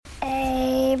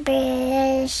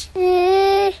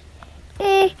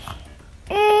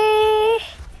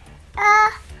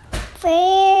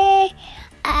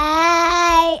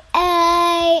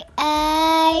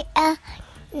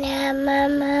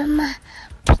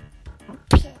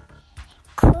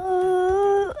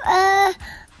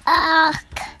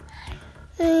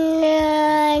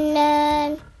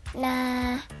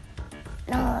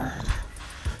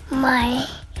My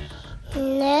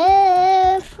never,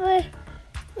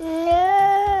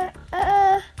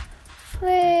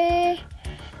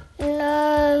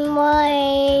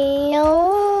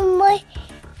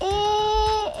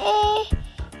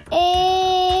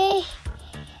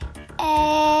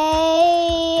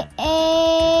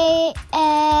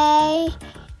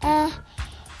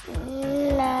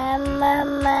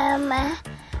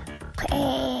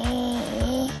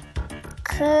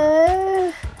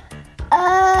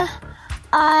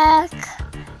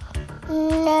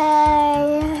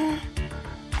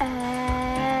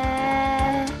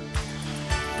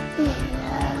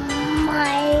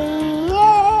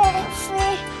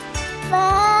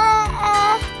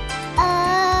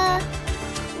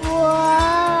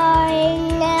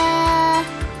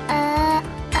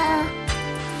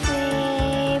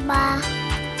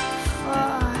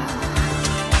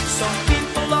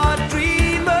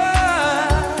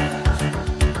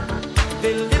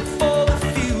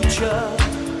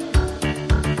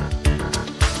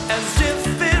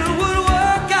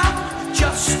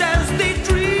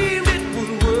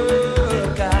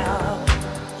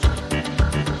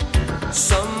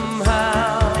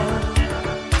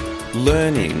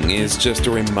 Learning is just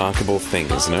a remarkable thing,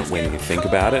 isn't it, when you think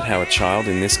about it, how a child,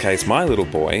 in this case my little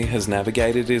boy, has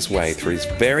navigated his way through his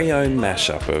very own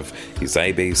mashup of his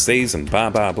ABCs and Baa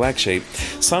Baa Black Sheep,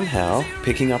 somehow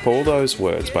picking up all those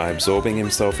words by absorbing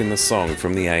himself in the song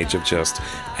from the age of just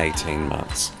 18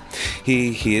 months.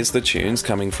 He hears the tunes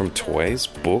coming from toys,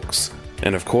 books,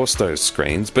 and of course those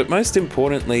screens, but most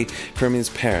importantly from his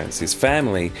parents, his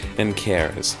family and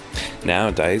carers.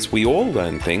 Nowadays, we all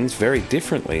learn things very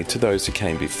differently to those who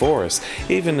came before us.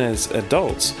 Even as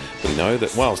adults, we know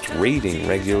that whilst reading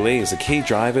regularly is a key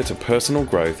driver to personal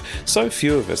growth, so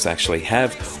few of us actually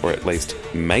have, or at least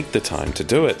make the time to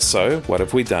do it. So, what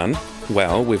have we done?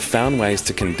 Well, we've found ways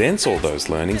to condense all those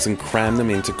learnings and cram them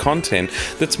into content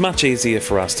that's much easier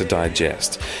for us to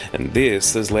digest. And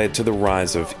this has led to the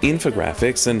rise of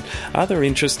infographics and other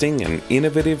interesting and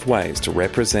innovative ways to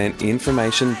represent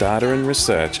information, data and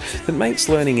research that makes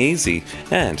learning easy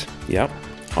and,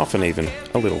 often even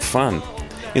a little fun.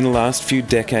 In the last few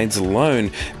decades alone,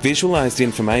 visualised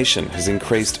information has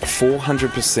increased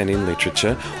 400% in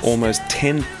literature, almost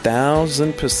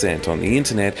 10,000% on the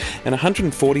internet, and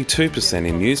 142%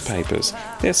 in newspapers.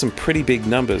 There's some pretty big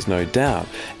numbers, no doubt,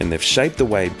 and they've shaped the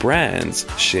way brands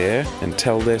share and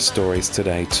tell their stories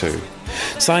today too.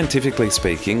 Scientifically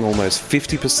speaking, almost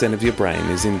 50% of your brain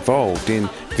is involved in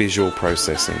visual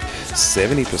processing.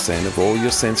 70% of all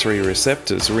your sensory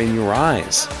receptors are in your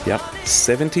eyes.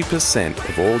 70%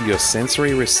 of all your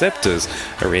sensory receptors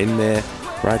are in there,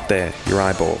 right there, your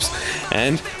eyeballs.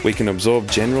 And we can absorb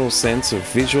general sense of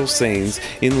visual scenes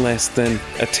in less than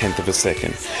a tenth of a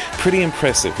second. Pretty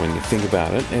impressive when you think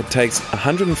about it. It takes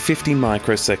 150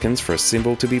 microseconds for a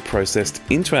symbol to be processed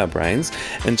into our brains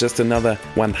and just another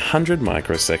 100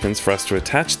 microseconds for us to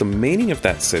attach the meaning of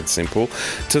that said symbol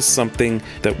to something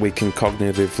that we can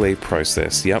cognitively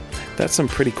process. That's some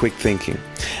pretty quick thinking.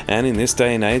 And in this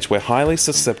day and age, we're highly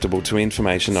susceptible to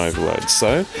information overload.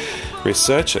 So,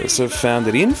 researchers have found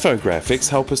that infographics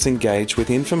help us engage with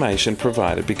information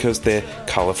provided because they're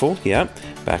colourful,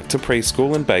 back to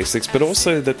preschool and basics, but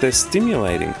also that they're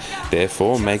stimulating,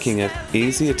 therefore making it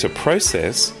easier to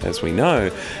process, as we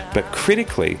know, but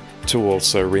critically to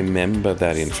also remember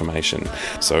that information.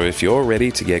 So if you're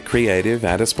ready to get creative,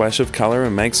 add a splash of colour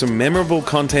and make some memorable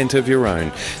content of your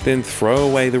own, then throw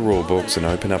away the rule books and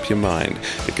open up your mind,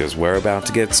 because we're about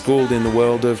to get schooled in the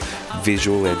world of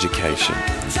visual education.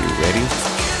 You ready?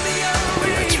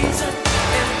 Let's roll.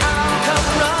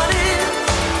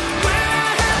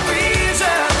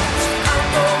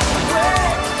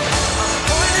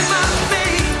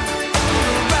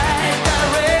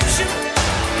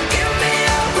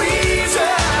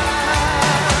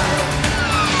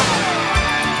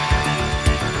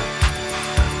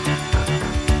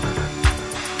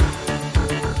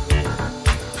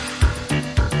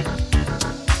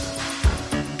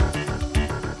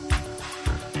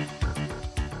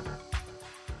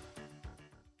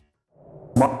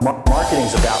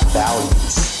 Marketing's about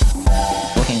values.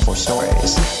 Looking for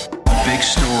stories. Big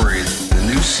stories. The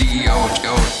new CEO.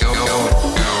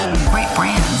 Great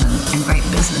brands and great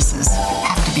businesses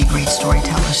have to be great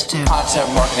storytellers too.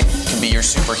 Content marketing can be your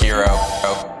superhero.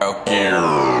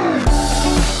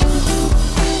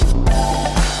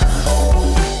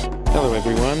 Hello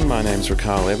everyone, my name's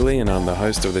Raquel Everly and I'm the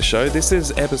host of the show. This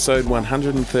is episode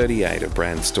 138 of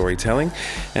Brand Storytelling,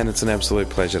 and it's an absolute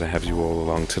pleasure to have you all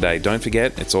along today. Don't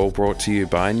forget, it's all brought to you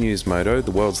by Newsmodo,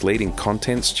 the world's leading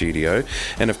content studio.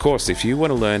 And of course, if you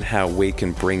want to learn how we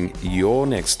can bring your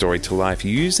next story to life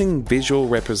using visual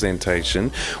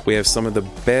representation, we have some of the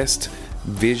best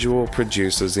visual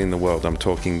producers in the world. I'm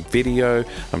talking video,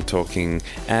 I'm talking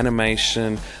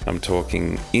animation, I'm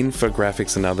talking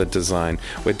infographics and other design.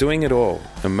 We're doing it all.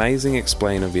 Amazing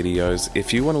explainer videos.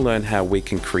 If you want to learn how we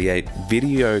can create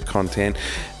video content,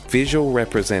 visual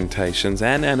representations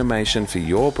and animation for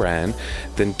your brand,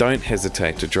 then don't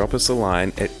hesitate to drop us a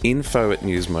line at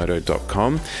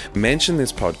info@newsmodo.com. Mention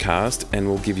this podcast and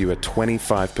we'll give you a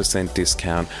 25%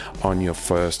 discount on your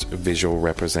first visual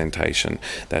representation.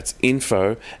 That's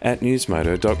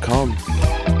info@newsmodo.com.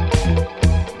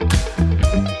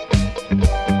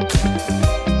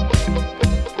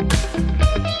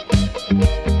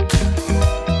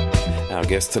 Our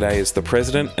guest today is the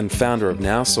president and founder of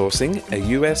Now Sourcing, a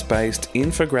US-based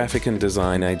infographic and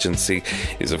design agency.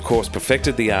 He's of course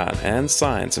perfected the art and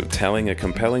science of telling a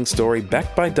compelling story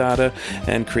backed by data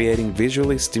and creating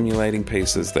visually stimulating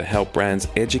pieces that help brands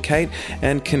educate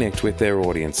and connect with their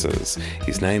audiences.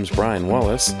 His name's Brian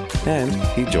Wallace, and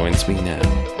he joins me now.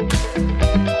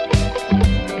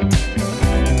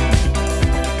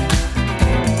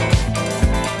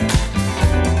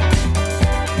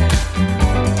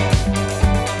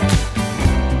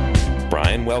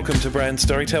 Welcome to Brand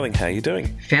Storytelling. How are you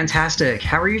doing? Fantastic.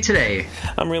 How are you today?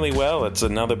 I'm really well. It's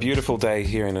another beautiful day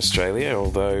here in Australia,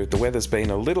 although the weather's been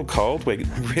a little cold. We're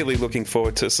really looking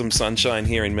forward to some sunshine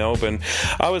here in Melbourne.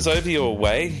 I was over your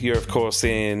way. You're, of course,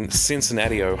 in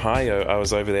Cincinnati, Ohio. I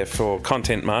was over there for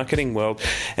Content Marketing World,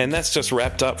 and that's just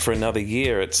wrapped up for another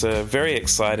year. It's a very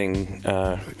exciting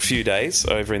few days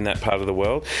over in that part of the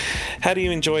world. How do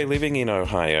you enjoy living in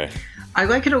Ohio? I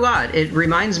like it a lot. It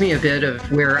reminds me a bit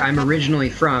of where I'm originally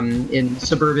from in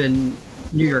suburban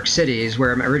New York City, is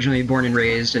where I'm originally born and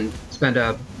raised and spent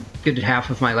a good half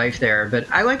of my life there. But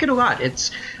I like it a lot.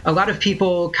 It's a lot of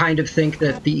people kind of think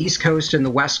that the East Coast and the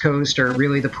West Coast are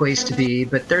really the place to be,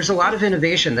 but there's a lot of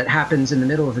innovation that happens in the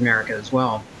middle of America as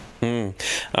well.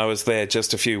 I was there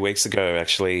just a few weeks ago,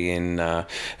 actually, in a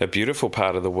beautiful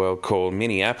part of the world called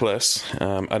Minneapolis.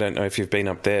 I don't know if you've been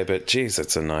up there, but geez,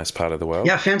 it's a nice part of the world.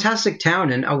 Yeah, fantastic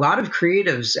town. And a lot of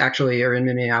creatives actually are in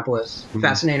Minneapolis.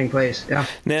 Fascinating place. Yeah.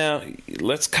 Now,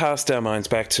 let's cast our minds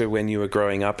back to when you were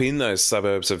growing up in those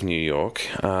suburbs of New York.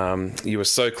 You were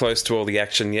so close to all the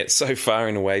action, yet so far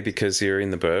in a way because you're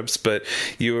in the burbs. But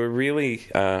you were really,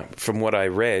 from what I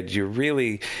read, you're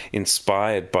really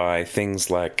inspired by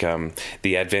things like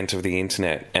the advent of the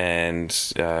internet and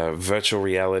virtual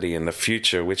reality in the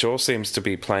future, which all seems to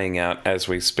be playing out as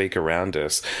we speak around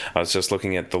us. I was just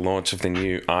looking at the launch of the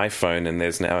new iPhone, and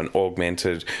there's now an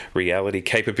augmented reality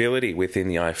capability within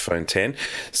the iPhone 10.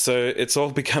 So it's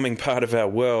all becoming part of our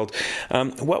world.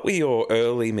 What were your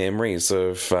early memories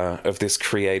of this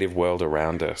creative world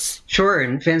around us? Sure,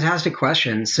 and fantastic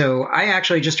question. So I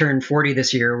actually just turned 40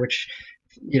 this year, which,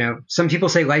 you know, some people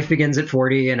say life begins at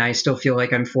 40, and I still feel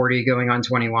like I'm 40 going on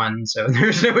 21. So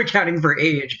there's no accounting for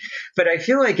age. But I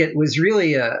feel like it was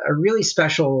really a really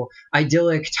special,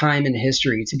 idyllic time in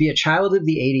history to be a child of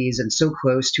the 80s and so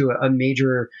close to a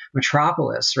major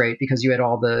metropolis, right? Because you had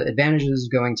all the advantages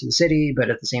of going to the city,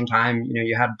 but at the same time, you know,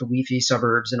 you had the leafy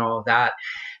suburbs and all of that.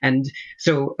 And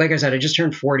so, like I said, I just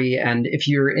turned 40. And if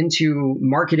you're into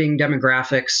marketing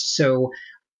demographics, so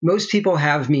most people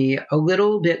have me a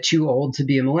little bit too old to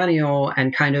be a millennial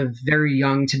and kind of very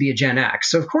young to be a Gen X.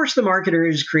 So, of course, the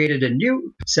marketers created a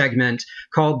new segment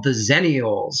called the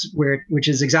Zennials, which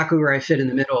is exactly where I fit in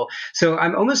the middle. So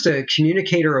I'm almost a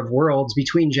communicator of worlds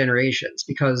between generations,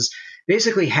 because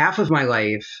basically half of my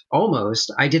life,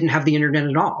 almost, I didn't have the internet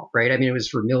at all, right? I mean, it was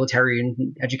for military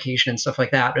and education and stuff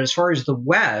like that. But as far as the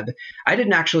web, I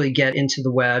didn't actually get into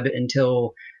the web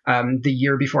until the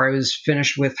year before I was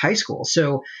finished with high school.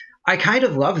 So I kind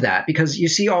of love that, because you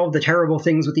see all of the terrible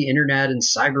things with the internet and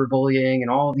cyberbullying and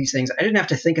all of these things. I didn't have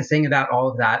to think a thing about all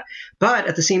of that. But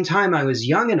at the same time, I was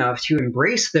young enough to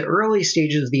embrace the early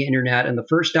stages of the internet and the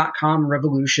first .com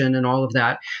revolution and all of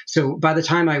that. So by the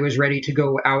time I was ready to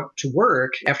go out to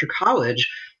work after college,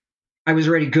 I was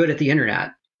already good at the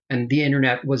internet. And the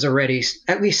internet was already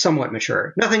at least somewhat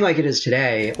mature. Nothing like it is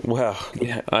today. Well,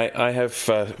 yeah, I have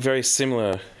very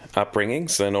similar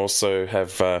upbringings and also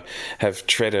have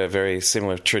tread a very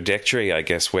similar trajectory, I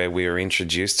guess, where we were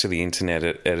introduced to the internet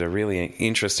at a really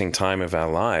interesting time of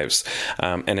our lives.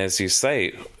 And as you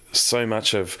say, so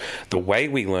much of the way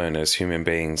we learn as human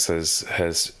beings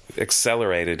has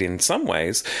accelerated in some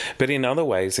ways, but in other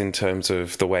ways, in terms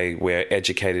of the way we're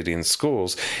educated in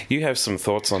schools. You have some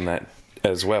thoughts on that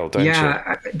as well, don't you?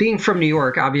 Yeah, being from New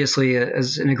York, obviously,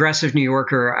 as an aggressive New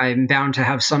Yorker, I'm bound to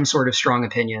have some sort of strong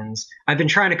opinions. I've been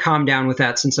trying to calm down with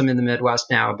that since I'm in the Midwest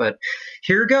now, but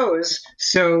here goes.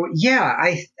 So, yeah,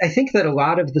 I think that a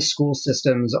lot of the school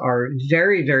systems are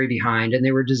very, very behind, and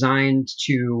they were designed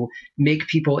to make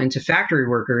people into factory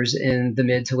workers in the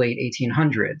mid to late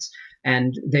 1800s.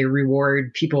 And they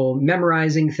reward people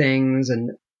memorizing things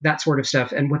and that sort of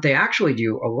stuff. And what they actually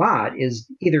do a lot is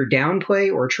either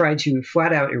downplay or try to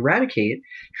flat out eradicate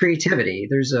creativity.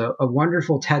 There's a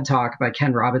wonderful TED Talk by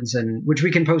Ken Robinson, which we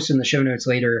can post in the show notes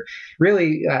later,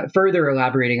 really further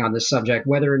elaborating on this subject,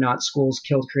 whether or not schools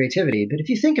killed creativity. But if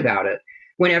you think about it,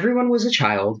 when everyone was a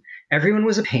child, everyone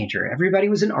was a painter, everybody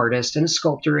was an artist and a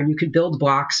sculptor, and you could build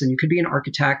blocks and you could be an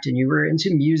architect and you were into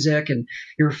music and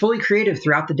you were fully creative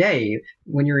throughout the day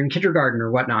when you're in kindergarten or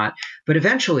whatnot. But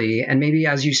eventually, and maybe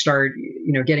as you start,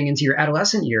 getting into your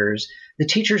adolescent years, the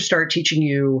teachers start teaching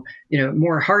you,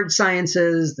 more hard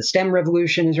sciences. The STEM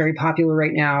revolution is very popular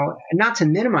right now. And not to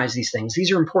minimize these things,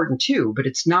 these are important too, but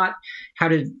it's not how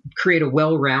to create a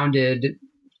well-rounded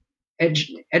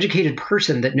educated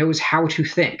person that knows how to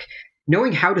think.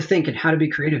 Knowing how to think and how to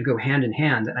be creative go hand in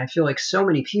hand. And I feel like so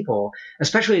many people,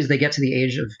 especially as they get to the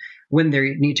age of when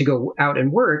they need to go out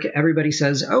and work, everybody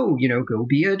says, oh, go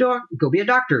be a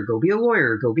doctor, go be a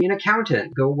lawyer, go be an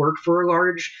accountant, go work for a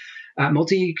large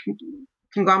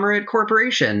multi-conglomerate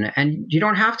corporation. And you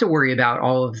don't have to worry about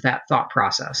all of that thought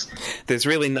process. There's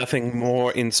really nothing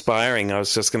more inspiring, I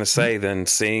was just going to say, than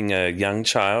seeing a young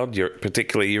child,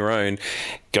 particularly your own,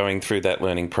 going through that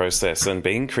learning process and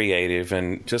being creative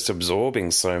and just absorbing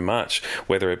so much,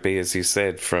 whether it be, as you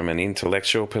said, from an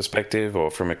intellectual perspective or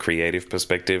from a creative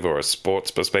perspective or a sports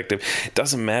perspective. It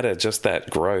doesn't matter, just that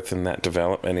growth and that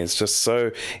development is just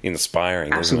so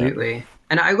inspiring. Absolutely. Isn't it?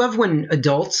 And I love when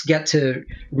adults get to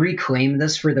reclaim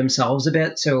this for themselves a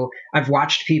bit. So I've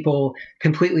watched people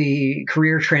completely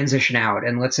career transition out.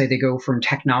 And let's say they go from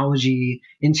technology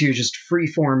into just free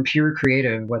form, pure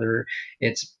creative, whether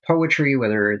it's poetry,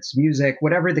 whether it's music,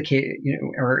 whatever the case,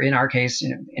 or in our case,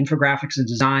 infographics and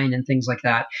design and things like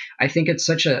that. I think it's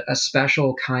such a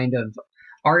special kind of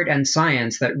art and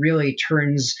science that really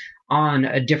turns on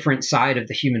a different side of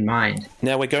the human mind.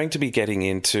 Now, we're going to be getting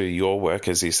into your work,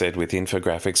 as you said, with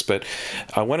infographics, but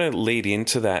I want to lead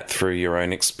into that through your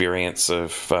own experience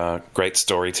of great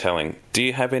storytelling. Do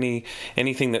you have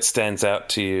anything that stands out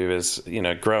to you as,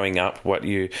 growing up, what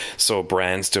you saw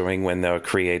brands doing when they were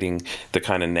creating the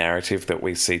kind of narrative that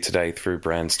we see today through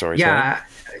brand storytelling? Yeah,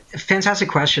 fantastic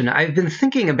question. I've been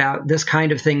thinking about this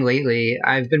kind of thing lately.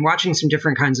 I've been watching some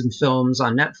different kinds of films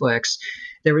on Netflix.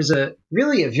 There was a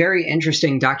very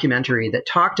interesting documentary that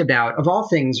talked about, of all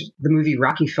things, the movie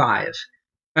Rocky IV.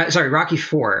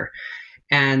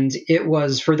 And it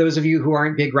was, for those of you who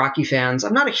aren't big Rocky fans,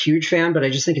 I'm not a huge fan, but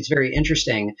I just think it's very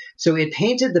interesting. So it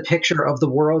painted the picture of the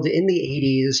world in the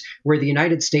 80s where the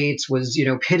United States was,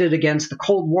 pitted against the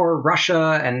Cold War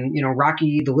Russia, and,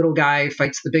 Rocky, the little guy,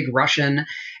 fights the big Russian.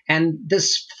 And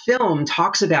this film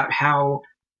talks about how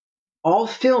all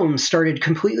films started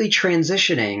completely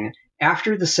transitioning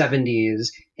after the 70s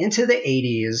into the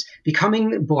 80s,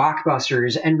 becoming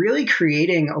blockbusters and really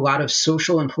creating a lot of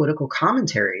social and political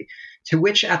commentary, to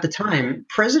which at the time,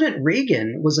 President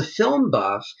Reagan was a film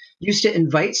buff, used to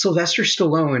invite Sylvester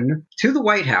Stallone to the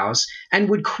White House and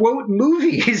would quote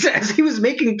movies as he was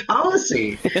making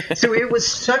policy. So it was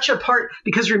such a part,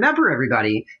 because remember,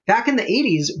 everybody, back in the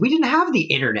 80s, we didn't have the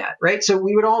internet, right? So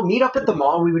we would all meet up at the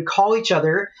mall, we would call each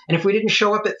other, and if we didn't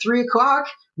show up at 3 o'clock,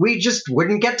 we just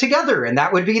wouldn't get together, and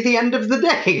that would be the end of the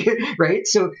day, right?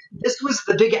 So this was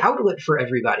the big outlet for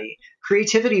everybody.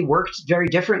 Creativity worked very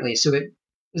differently, so it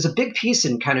was a big piece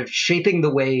in kind of shaping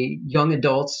the way young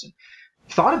adults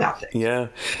thought about things. Yeah.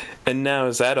 And now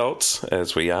as adults,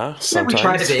 as we are, sometimes we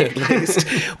try to be. At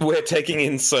least, we're taking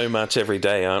in so much every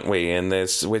day, aren't we? And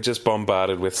we're just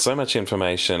bombarded with so much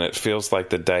information. It feels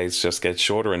like the days just get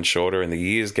shorter and shorter and the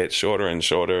years get shorter and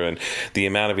shorter, and the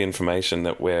amount of information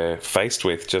that we're faced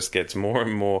with just gets more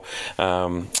and more,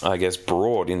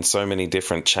 broad in so many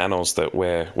different channels that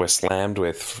we're slammed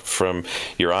with, from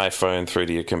your iPhone through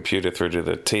to your computer, through to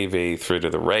the TV, through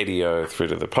to the radio, through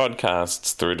to the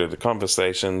podcasts, through to the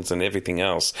conversations and everything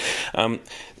else.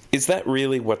 Is that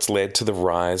really what's led to the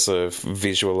rise of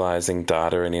visualizing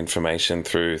data and information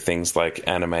through things like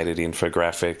animated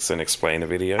infographics and explainer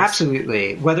videos?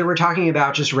 Absolutely. Whether we're talking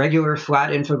about just regular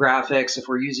flat infographics, if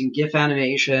we're using GIF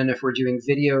animation, if we're doing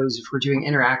videos, if we're doing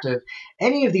interactive,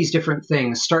 any of these different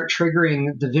things start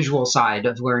triggering the visual side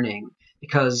of learning.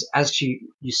 Because as to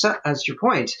your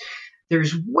point,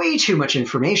 there's way too much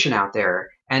information out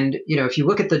there. And, if you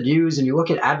look at the news and you look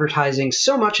at advertising,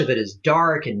 so much of it is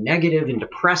dark and negative and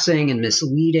depressing and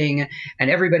misleading, and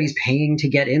everybody's paying to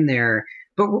get in there.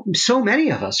 But so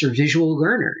many of us are visual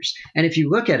learners. And if you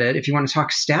look at it, if you want to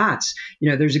talk stats,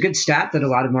 there's a good stat that a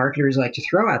lot of marketers like to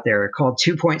throw out there called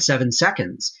 2.7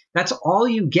 seconds. That's all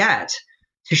you get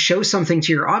to show something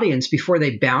to your audience before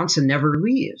they bounce and never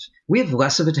leave. We have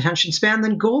less of a attention span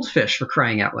than goldfish, for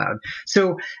crying out loud.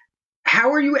 So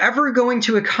how are you ever going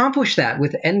to accomplish that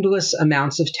with endless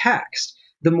amounts of text?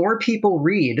 The more people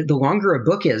read, the longer a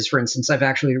book is. For instance, I've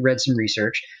actually read some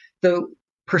research. The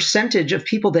percentage of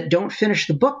people that don't finish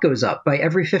the book goes up by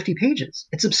every 50 pages.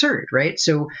 It's absurd, right?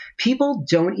 So people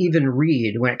don't even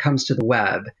read when it comes to the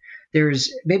web.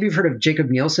 Maybe you've heard of Jacob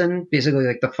Nielsen, basically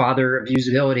like the father of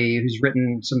usability, who's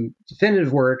written some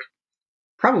definitive work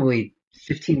probably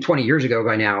 15, 20 years ago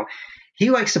by now. He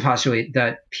likes to postulate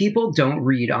that people don't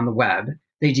read on the web.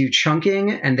 They do chunking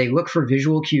and they look for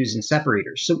visual cues and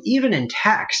separators. So even in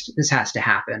text, this has to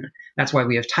happen. That's why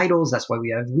we have titles. That's why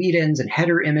we have lead-ins and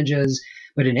header images.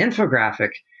 But an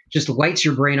infographic just lights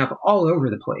your brain up all over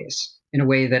the place in a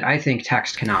way that I think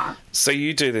text cannot. So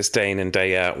you do this day in and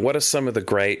day out. What are some of the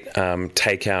great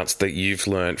takeouts that you've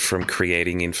learned from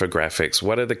creating infographics?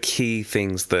 What are the key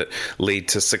things that lead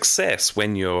to success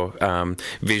when you're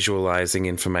visualizing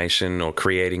information or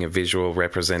creating a visual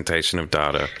representation of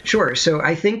data? Sure. So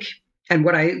I think, and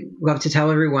what I love to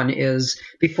tell everyone is,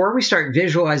 before we start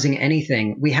visualizing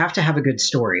anything, we have to have a good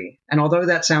story. And although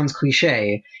that sounds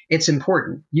cliche, it's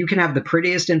important. You can have the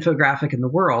prettiest infographic in the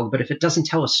world, but if it doesn't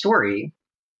tell a story,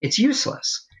 it's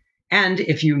useless. And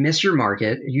if you miss your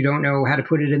market, you don't know how to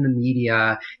put it in the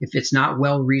media, if it's not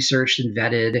well researched and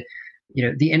vetted,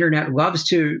 the internet loves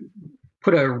to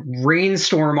put a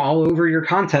rainstorm all over your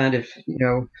content if,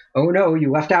 oh no, you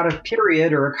left out a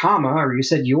period or a comma, or you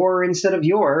said your instead of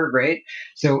your, right?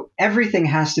 So everything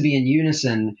has to be in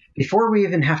unison before we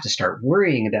even have to start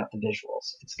worrying about the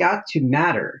visuals. It's got to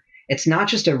matter. It's not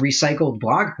just a recycled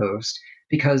blog post,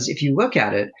 because if you look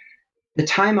at it, the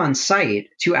time on site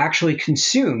to actually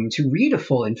read a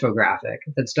full infographic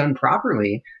that's done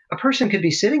properly, a person could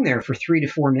be sitting there for 3 to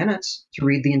 4 minutes to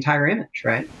read the entire image,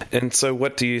 right? And so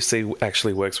what do you see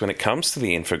actually works when it comes to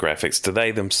the infographics? Do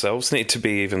they themselves need to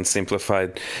be even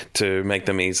simplified to make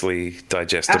them easily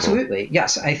digestible? Absolutely.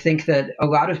 Yes. I think that a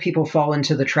lot of people fall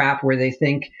into the trap where they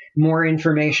think more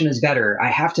information is better. I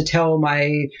have to tell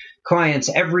my clients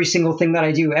every single thing that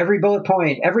I do, every bullet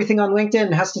point, everything on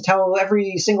LinkedIn has to tell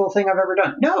every single thing I've ever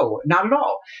done. No, not at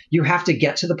all. You have to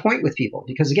get to the point with people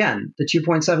because, again, the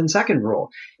 2.7 second rule.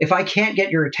 If I can't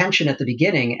get your attention at the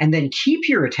beginning and then keep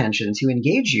your attention to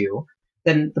engage you,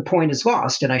 then the point is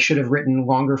lost and I should have written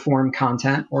longer form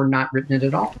content or not written it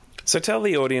at all. So tell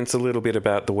the audience a little bit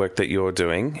about the work that you're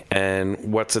doing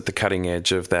and what's at the cutting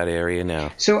edge of that area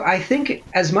now. So I think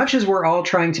as much as we're all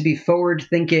trying to be forward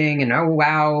thinking and, oh,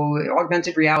 wow,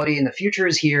 augmented reality and the future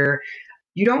is here,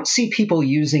 you don't see people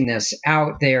using this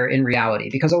out there in reality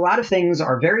because a lot of things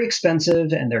are very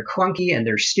expensive and they're clunky and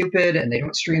they're stupid and they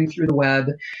don't stream through the web.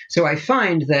 So I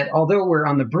find that although we're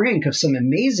on the brink of some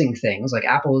amazing things, like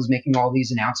Apple is making all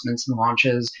these announcements and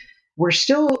launches, we're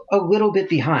still a little bit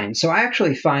behind. So I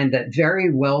actually find that very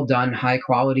well done, high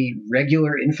quality,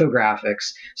 regular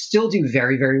infographics still do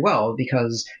very, very well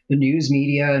because the news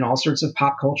media and all sorts of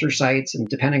pop culture sites, and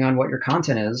depending on what your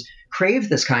content is, crave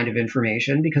this kind of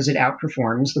information because it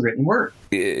outperforms the written word.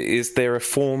 Is there a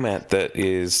format that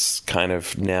is kind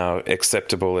of now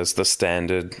acceptable as the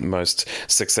standard, most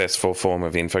successful form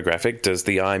of infographic? Does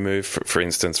the eye move, for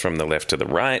instance, from the left to the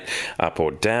right, up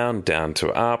or down to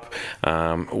up?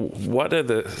 What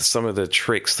are some of the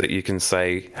tricks that you can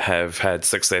say have had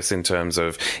success in terms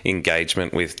of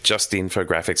engagement with just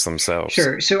infographics themselves?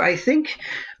 Sure. So I think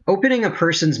opening a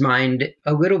person's mind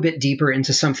a little bit deeper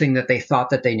into something that they thought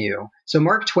that they knew. So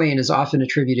Mark Twain is often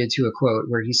attributed to a quote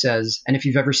where he says, and if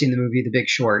you've ever seen the movie The Big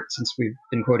Short, since we've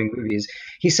been quoting movies,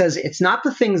 he says, it's not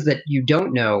the things that you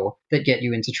don't know that get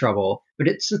you into trouble, but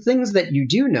it's the things that you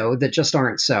do know that just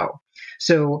aren't so.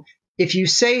 So if you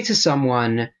say to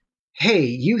someone, hey,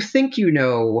 you think you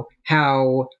know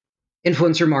how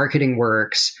influencer marketing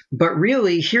works, but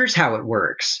really, here's how it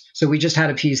works. So we just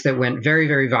had a piece that went very,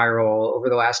 very viral over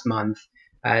the last month.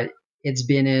 It's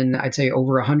been in, I'd say,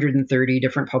 over 130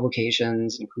 different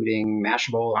publications, including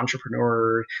Mashable,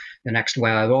 Entrepreneur, The Next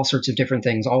Web, all sorts of different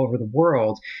things all over the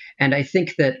world. And I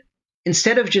think that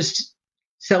instead of just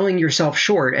selling yourself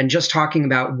short and just talking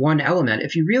about one element,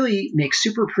 if you really make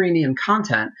super premium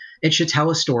content, it should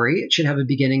tell a story. It should have a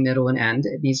beginning, middle, and end.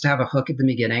 It needs to have a hook at the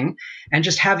beginning and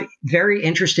just have very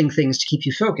interesting things to keep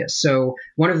you focused. So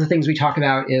one of the things we talk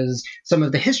about is some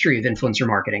of the history of influencer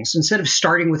marketing. So instead of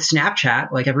starting with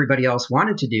Snapchat, like everybody else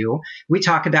wanted to do, we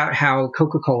talk about how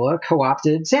Coca-Cola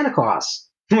co-opted Santa Claus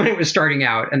when it was starting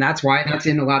out. And that's why that's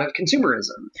in a lot of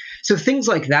consumerism. So things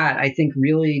like that, I think,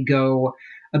 really go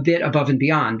a bit above and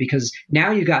beyond, because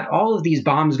now you got all of these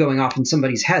bombs going off in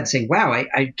somebody's head saying, wow,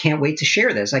 I can't wait to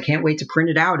share this. I can't wait to print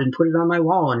it out and put it on my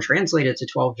wall and translate it to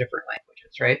 12 different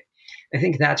languages, right? I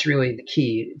think that's really the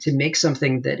key, to make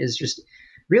something that is just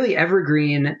really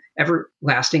evergreen,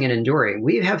 everlasting, and enduring.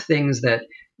 We have things that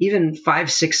even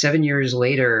 5, 6, 7 years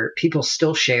later, people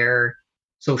still share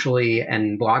socially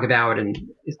and blog about and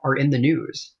are in the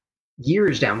news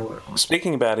years down the road.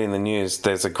 Speaking about in the news,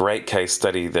 there's a great case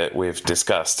study that we've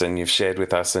discussed and you've shared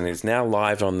with us and is now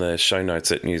live on the show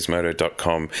notes at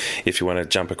newsmodo.com if you want to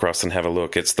jump across and have a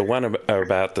look. It's the one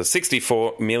about the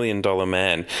 $64 million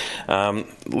man.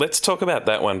 Let's talk about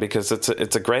that one, because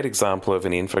it's a great example of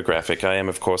an infographic. I am,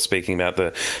 of course, speaking about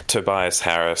the Tobias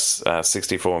Harris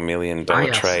 $64 million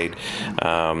trade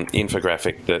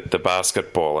infographic, the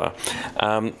basketballer.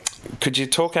 Could you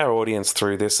talk our audience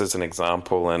through this as an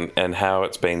example and how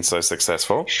it's been so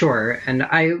successful? Sure. And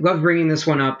I love bringing this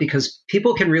one up because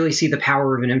people can really see the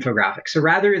power of an infographic. So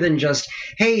rather than just,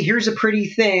 hey, here's a pretty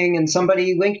thing and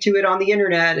somebody linked to it on the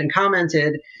internet and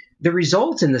commented, the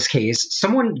result in this case,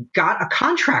 someone got a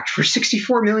contract for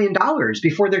 $64 million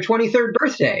before their 23rd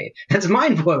birthday. That's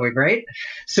mind-blowing, right?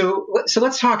 So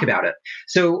let's talk about it.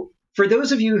 So for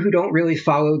those of you who don't really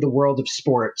follow the world of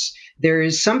sports, there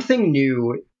is something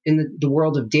new in the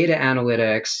world of data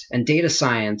analytics and data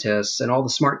scientists and all the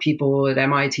smart people at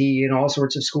MIT and all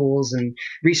sorts of schools and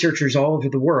researchers all over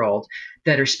the world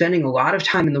that are spending a lot of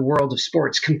time in the world of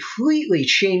sports, completely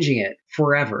changing it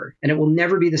forever. And it will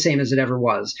never be the same as it ever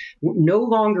was. No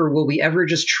longer will we ever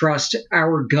just trust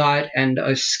our gut and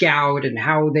a scout and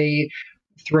how they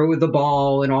throw the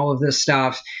ball and all of this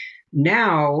stuff.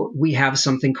 Now we have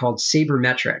something called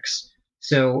sabermetrics.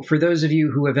 So for those of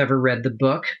you who have ever read the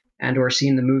book and or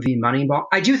seen the movie Moneyball,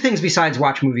 I do things besides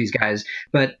watch movies, guys.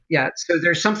 But yeah, so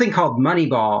there's something called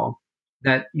Moneyball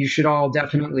that you should all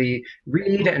definitely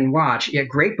read and watch. Yeah,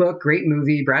 great book, great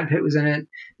movie. Brad Pitt was in it.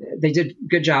 They did a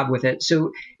good job with it.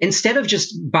 So instead of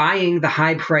just buying the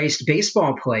high-priced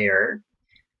baseball player,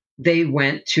 they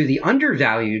went to the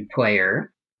undervalued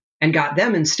player and got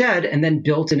them instead, and then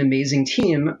built an amazing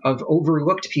team of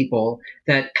overlooked people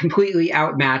that completely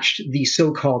outmatched the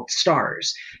so-called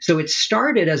stars. So it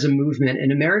started as a movement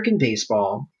in American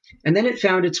baseball, and then it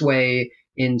found its way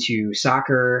into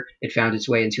soccer, it found its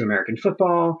way into American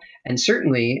football, and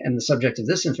certainly, and the subject of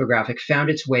this infographic, found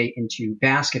its way into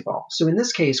basketball. So in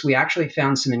this case, we actually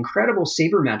found some incredible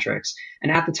sabermetrics,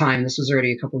 and at the time, this was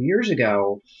already a couple years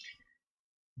ago,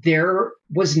 there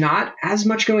was not as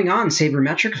much going on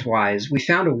sabermetrics-wise. We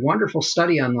found a wonderful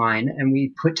study online, and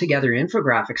we put together an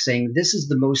infographic saying this is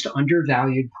the most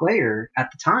undervalued player at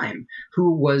the time,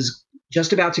 who was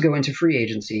just about to go into free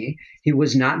agency. He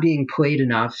was not being played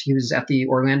enough. He was at the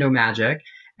Orlando Magic.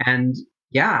 And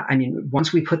yeah, I mean,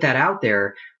 once we put that out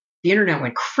there, the internet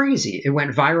went crazy. It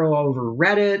went viral all over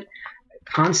Reddit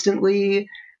constantly.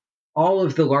 All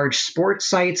of the large sports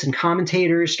sites and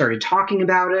commentators started talking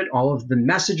about it. All of the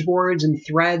message boards and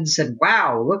threads said,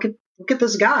 wow, look at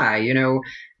this guy. You know,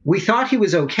 we thought he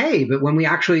was okay, but when we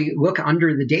actually look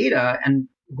under the data and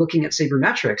looking at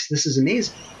sabermetrics, this is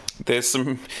amazing. There's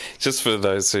some, just for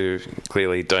those who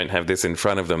clearly don't have this in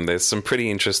front of them, there's some pretty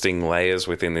interesting layers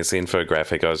within this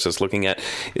infographic. I was just looking at,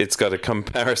 it's got a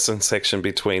comparison section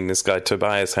between this guy,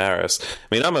 Tobias Harris.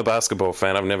 I mean, I'm a basketball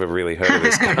fan. I've never really heard of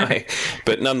this guy.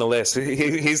 But nonetheless,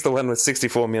 he's the one with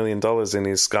 $64 million in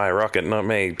his skyrocket, not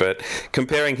me. But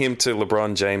comparing him to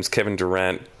LeBron James, Kevin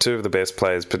Durant, two of the best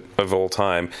players of all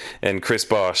time, and Chris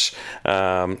Bosh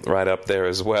right up there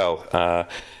as well.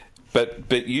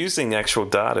 But using actual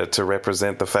data to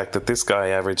represent the fact that this guy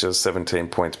averages 17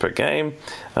 points per game,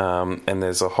 and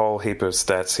there's a whole heap of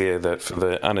stats here that for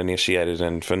the uninitiated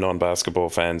and for non-basketball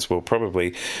fans will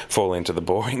probably fall into the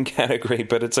boring category,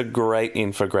 but it's a great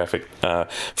infographic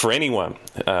for anyone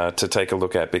to take a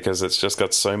look at because it's just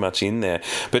got so much in there.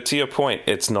 But to your point,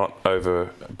 it's not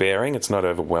overbearing, it's not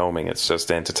overwhelming, it's just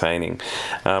entertaining.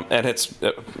 And it's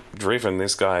driven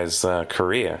this guy's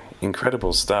career.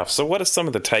 Incredible stuff. So what are some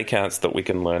of the takeouts chance that we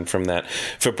can learn from that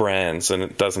for brands? And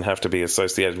it doesn't have to be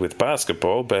associated with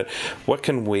basketball, but what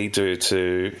can we do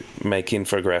to make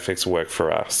infographics work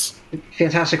for us?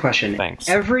 Fantastic question. Thanks.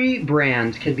 Every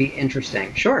brand can be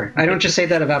interesting. Sure. I don't just say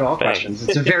that about all questions.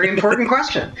 It's a very important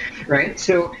question, right?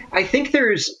 So I think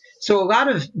a lot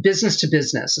of business to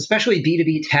business, especially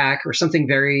B2B tech or something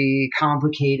very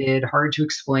complicated, hard to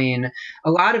explain,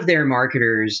 a lot of their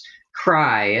marketers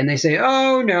cry and they say,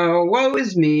 oh no, woe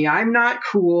is me. I'm not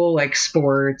cool like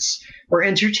sports or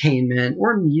entertainment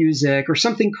or music or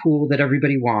something cool that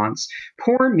everybody wants.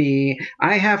 Poor me.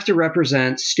 I have to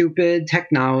represent stupid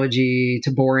technology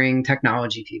to boring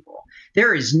technology people.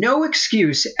 There is no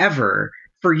excuse ever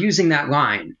for using that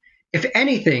line. If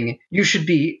anything, you should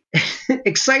be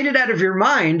excited out of your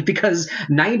mind because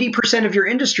 90% of your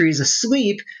industry is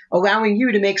asleep, allowing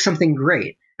you to make something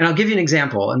great. And I'll give you an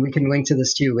example, and we can link to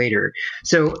this too later.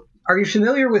 So are you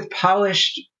familiar with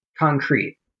polished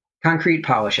concrete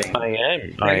polishing? I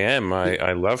am. Right? I am.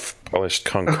 I love polished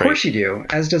concrete. Of course you do,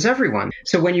 as does everyone.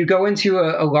 So when you go into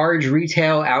a large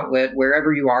retail outlet,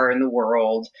 wherever you are in the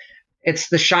world, it's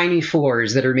the shiny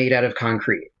floors that are made out of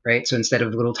concrete, right? So instead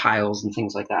of little tiles and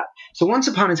things like that. So once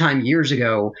upon a time, years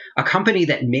ago, a company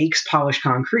that makes polished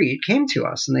concrete came to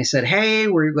us and they said, hey,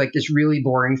 we're like this really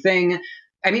boring thing.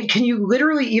 I mean, can you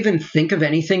literally even think of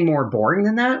anything more boring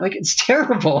than that? Like, it's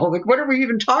terrible. Like, what are we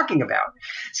even talking about?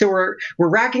 So we're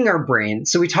racking our brain.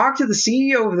 So we talk to the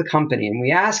CEO of the company and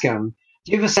we ask him,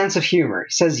 do you have a sense of humor?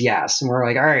 He says yes. And we're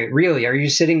like, all right, really? Are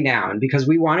you sitting down? Because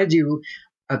we want to do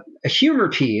a humor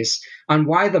piece on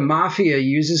why the mafia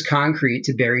uses concrete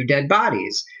to bury dead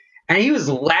bodies. And he was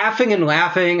laughing and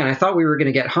laughing. And I thought we were going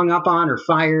to get hung up on or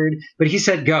fired. But he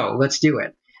said, go, let's do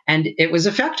it. And it was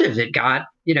effective. It got,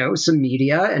 some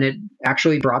media, and it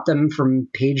actually brought them from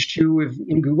page 2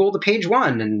 in Google to page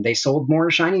 1, and they sold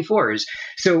more shiny floors.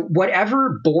 So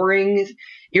whatever boring,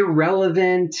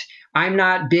 irrelevant, I'm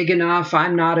not big enough,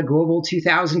 I'm not a Global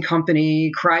 2000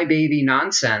 company, crybaby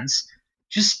nonsense,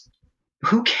 just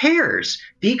who cares?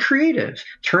 Be creative.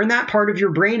 Turn that part of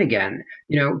your brain again.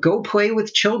 Go play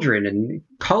with children and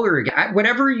color again.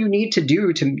 Whatever you need to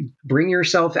do to bring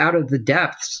yourself out of the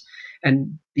depths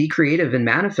and be creative and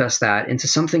manifest that into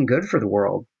something good for the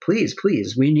world. Please,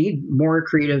 please. We need more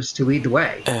creatives to lead the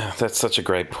way. Yeah, that's such a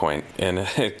great point. And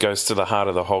it goes to the heart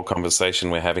of the whole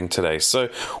conversation we're having today. So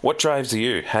what drives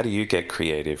you? How do you get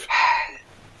creative?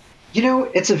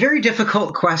 It's a very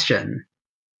difficult question.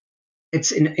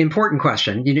 It's an important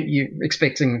question. You're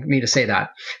expecting me to say that.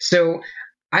 So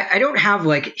I don't have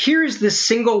here's this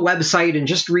single website and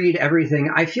just read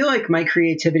everything. I feel like my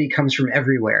creativity comes from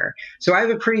everywhere. So I have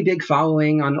a pretty big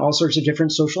following on all sorts of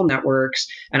different social networks,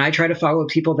 and I try to follow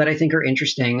people that I think are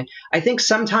interesting. I think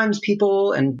sometimes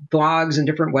people and blogs and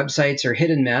different websites are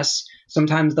hit and miss.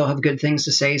 Sometimes they'll have good things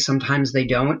to say, sometimes they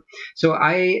don't. So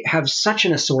I have such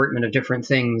an assortment of different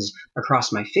things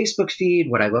across my Facebook feed,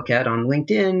 what I look at on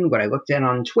LinkedIn, what I looked at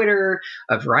on Twitter,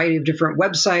 a variety of different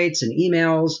websites and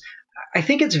emails. I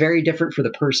think it's very different for the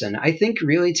person. I think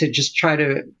really to just try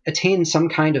to attain some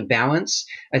kind of balance,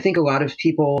 I think a lot of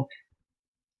people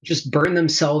just burn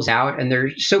themselves out and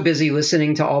they're so busy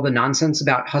listening to all the nonsense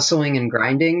about hustling and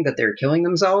grinding that they're killing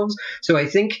themselves. So I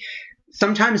think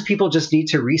sometimes people just need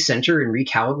to recenter and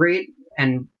recalibrate.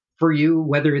 And for you,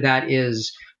 whether that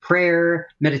is prayer,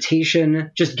 meditation,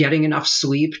 just getting enough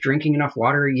sleep, drinking enough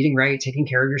water, eating right, taking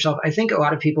care of yourself. I think a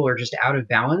lot of people are just out of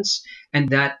balance, and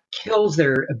that kills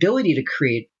their ability to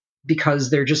create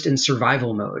because they're just in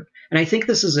survival mode. And I think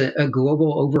this is a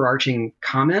global overarching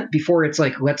comment before it's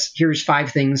here's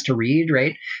 5 things to read,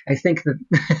 right? I think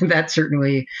that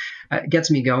certainly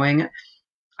gets me going.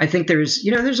 I think there's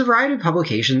a variety of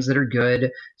publications that are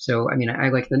good. So, I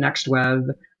like the Next Web.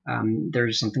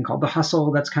 There's something called The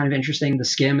Hustle that's kind of interesting. The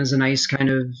Skim is a nice kind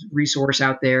of resource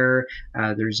out there.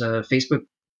 There's a Facebook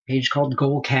page called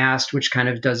Goalcast, which kind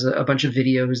of does a bunch of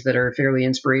videos that are fairly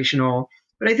inspirational.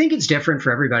 But I think it's different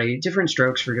for everybody, different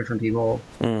strokes for different people.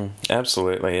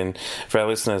 Absolutely. And for our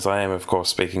listeners, I am, of course,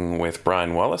 speaking with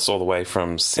Brian Wallace, all the way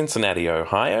from Cincinnati,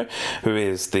 Ohio, who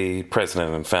is the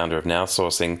president and founder of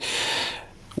NowSourcing.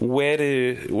 Where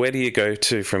do you go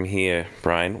to from here,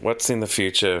 Brian? What's in the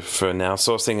future for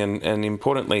NowSourcing? And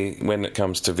importantly, when it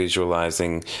comes to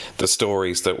visualizing the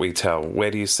stories that we tell, where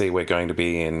do you see we're going to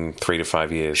be in 3 to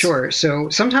 5 years? Sure. So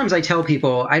sometimes I tell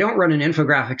people I don't run an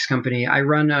infographics company. I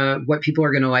run what people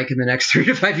are going to like in the next 3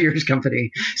 to 5 years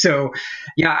company. So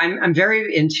yeah, I'm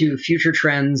very into future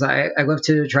trends. I love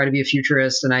to try to be a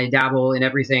futurist, and I dabble in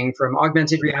everything from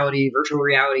augmented reality, virtual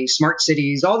reality, smart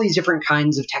cities, all these different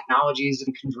kinds of technologies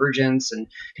and convergence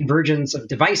of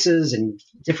devices and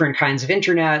different kinds of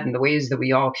internet and the ways that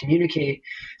we all communicate.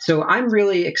 So I'm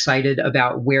really excited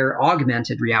about where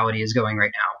augmented reality is going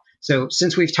right now. So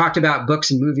since we've talked about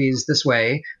books and movies this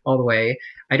way, all the way,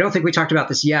 I don't think we talked about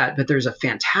this yet, but there's a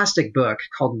fantastic book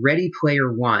called Ready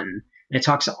Player One. And it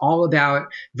talks all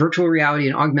about virtual reality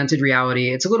and augmented reality.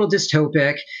 It's a little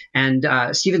dystopic, and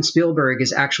Steven Spielberg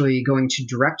is actually going to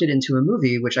direct it into a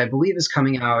movie, which I believe is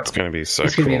coming out. It's going to be so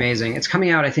It's cool. going to be amazing. It's coming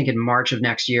out, I think, in March of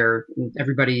next year.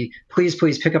 Everybody, please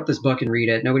pick up this book and read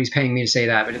it. Nobody's paying me to say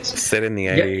that, but it's set in the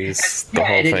 80s, the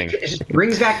whole thing. It just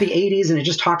brings back the 80s, and it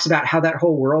just talks about how that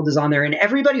whole world is on there. And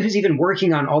everybody who's even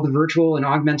working on all the virtual and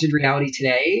augmented reality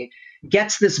today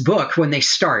gets this book when they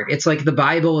start. It's like the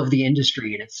Bible of the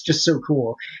industry, and it's just so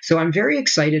cool. So I'm very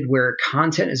excited where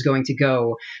content is going to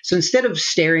go. So instead of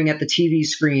staring at the TV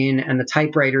screen and the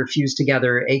typewriter fused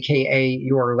together, aka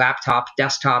your laptop,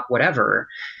 desktop, whatever,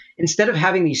 instead of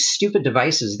having these stupid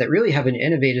devices that really haven't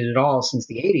innovated at all since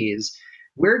the 80s,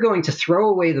 we're going to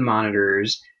throw away the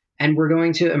monitors and we're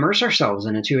going to immerse ourselves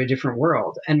into a different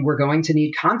world, and we're going to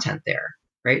need content there,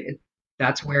 right?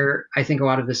 That's where I think a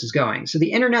lot of this is going. So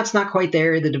the internet's not quite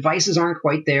there. The devices aren't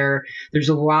quite there. There's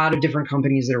a lot of different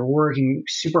companies that are working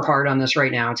super hard on this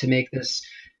right now to make this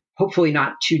hopefully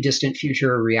not too distant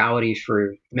future a reality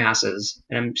for masses.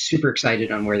 And I'm super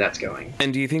excited on where that's going.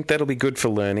 And do you think that'll be good for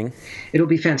learning? It'll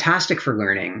be fantastic for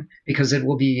learning because it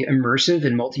will be immersive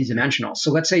and multidimensional.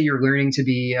 So let's say you're learning to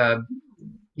be a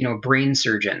brain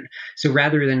surgeon. So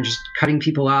rather than just cutting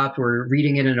people up or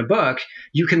reading it in a book,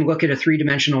 you can look at a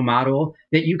three-dimensional model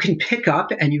that you can pick up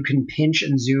and you can pinch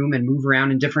and zoom and move around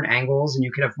in different angles, and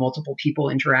you can have multiple people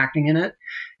interacting in it.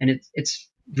 And it's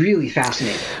really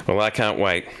fascinating. Well, I can't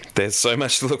wait. There's so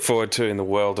much to look forward to in the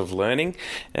world of learning,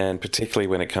 and particularly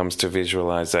when it comes to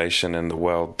visualization and the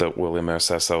world that we'll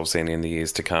immerse ourselves in the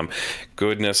years to come.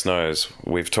 Goodness knows,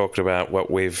 we've talked about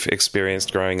what we've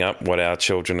experienced growing up, what our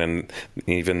children and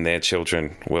even their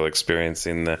children will experience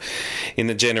in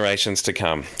the generations to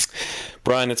come.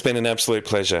 Brian, it's been an absolute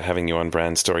pleasure having you on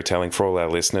Brand Storytelling. For all our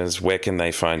listeners, where can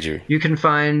they find you? You can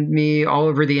find me all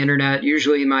over the internet.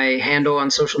 Usually my handle on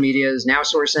social media is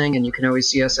NowSourcing, and you can always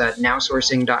see us at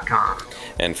nowsourcing.com.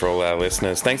 And for all our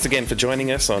listeners, thanks again for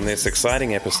joining us on this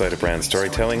exciting episode of Brand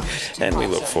Storytelling, and we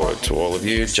look forward to all of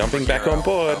you jumping back on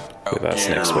board with us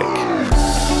next week.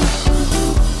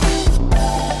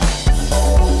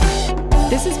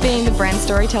 This has been the Brand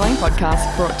Storytelling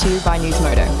Podcast, brought to you by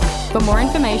Newsmodo. For more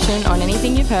information on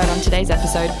anything you've heard on today's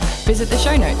episode, visit the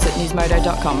show notes at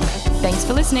newsmodo.com. Thanks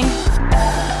for listening.